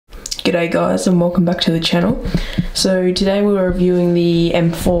G'day guys and welcome back to the channel. So today we're reviewing the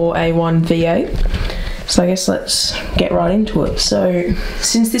M4A1 V8. So I guess let's get right into it. So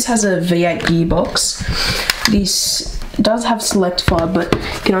since this has a V8 gearbox, this does have select fire but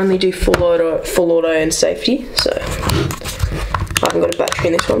can only do full auto and safety. So I haven't got a battery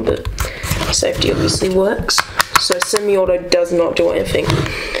in this one, but safety obviously works. So semi-auto does not do anything.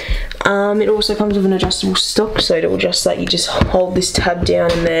 It also comes with an adjustable stock, so to adjust that you just hold this tab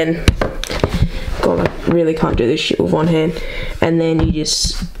down and then, God, I really can't do this shit with one hand, and then you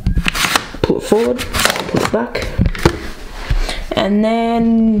just pull it forward, pull it back, and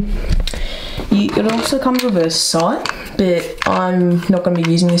then it also comes with a sight, but I'm not going to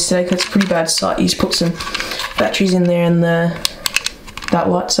be using this today because it's a pretty bad sight. You just put some batteries in there and that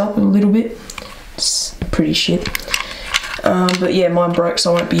lights up a little bit. It's pretty shit. But yeah, mine broke,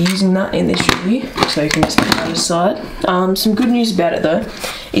 so I won't be using that in this review, so you can just put that aside. Some good news about it though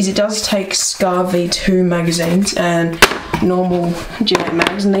is it does take SCAR V2 magazines and normal G8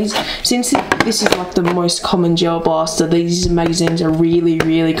 mags, and since this is like the most common gel blaster, these magazines are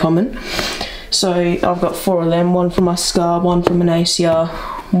really common. So I've got 4 of them, one from my SCAR, one from an ACR,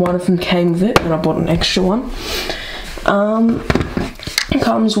 one of them came with it and I bought an extra one. It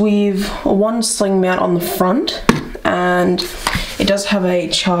comes with one sling mount on the front, and it does have a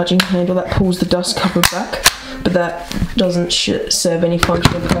charging handle that pulls the dust cover back, but that doesn't serve any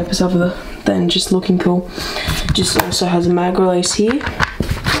functional purpose other than just looking cool. Just also has a mag release here,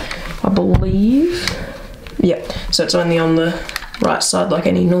 I believe. Yeah, so it's only on the right side like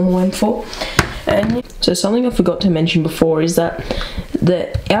any normal M4. And so something I forgot to mention before is that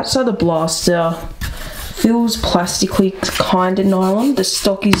the outside the blaster feels plastically kind of nylon. The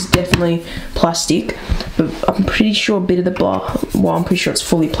stock is definitely plastic, but I'm pretty sure a bit of the I'm pretty sure it's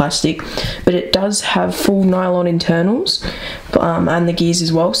fully plastic, but it does have full nylon internals and the gears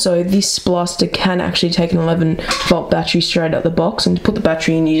as well. So this blaster can actually take an 11-volt battery straight out the box, and to put the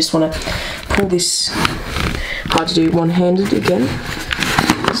battery in you just want to pull this, hard to do one-handed again,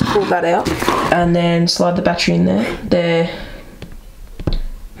 just pull that out and then slide the battery in there.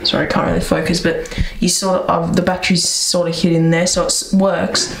 Sorry, I can't really focus, but you sort of, the battery's sort of hid in there, so it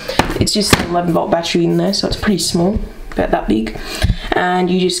works. It's just an 11-volt battery in there, so it's pretty small, about that big. And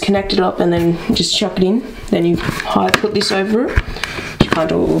you just connect it up and then just chuck it in. Then you put this over it. You can't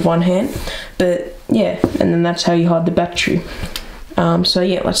do it with one hand, but yeah, and then that's how you hide the battery. So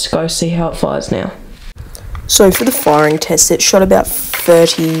yeah, let's go see how it fires now. So for the firing test, it shot about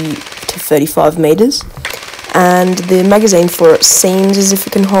 30 to 35 meters. And the magazine for it seems as if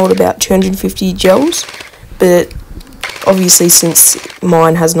it can hold about 250 gels, but obviously since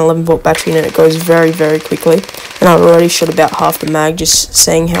mine has an 11-volt battery in it, it goes very quickly, and I've already shot about half the mag just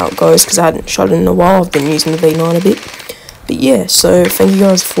seeing how it goes because I hadn't shot it in a while. I've been using the V9 a bit. But yeah, so thank you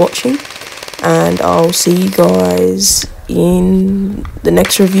guys for watching, and I'll see you guys in the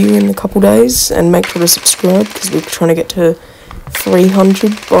next review in a couple days, and make sure to subscribe because we're trying to get to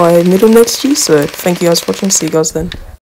 300 by middle next year. So thank you guys for watching, see you guys then.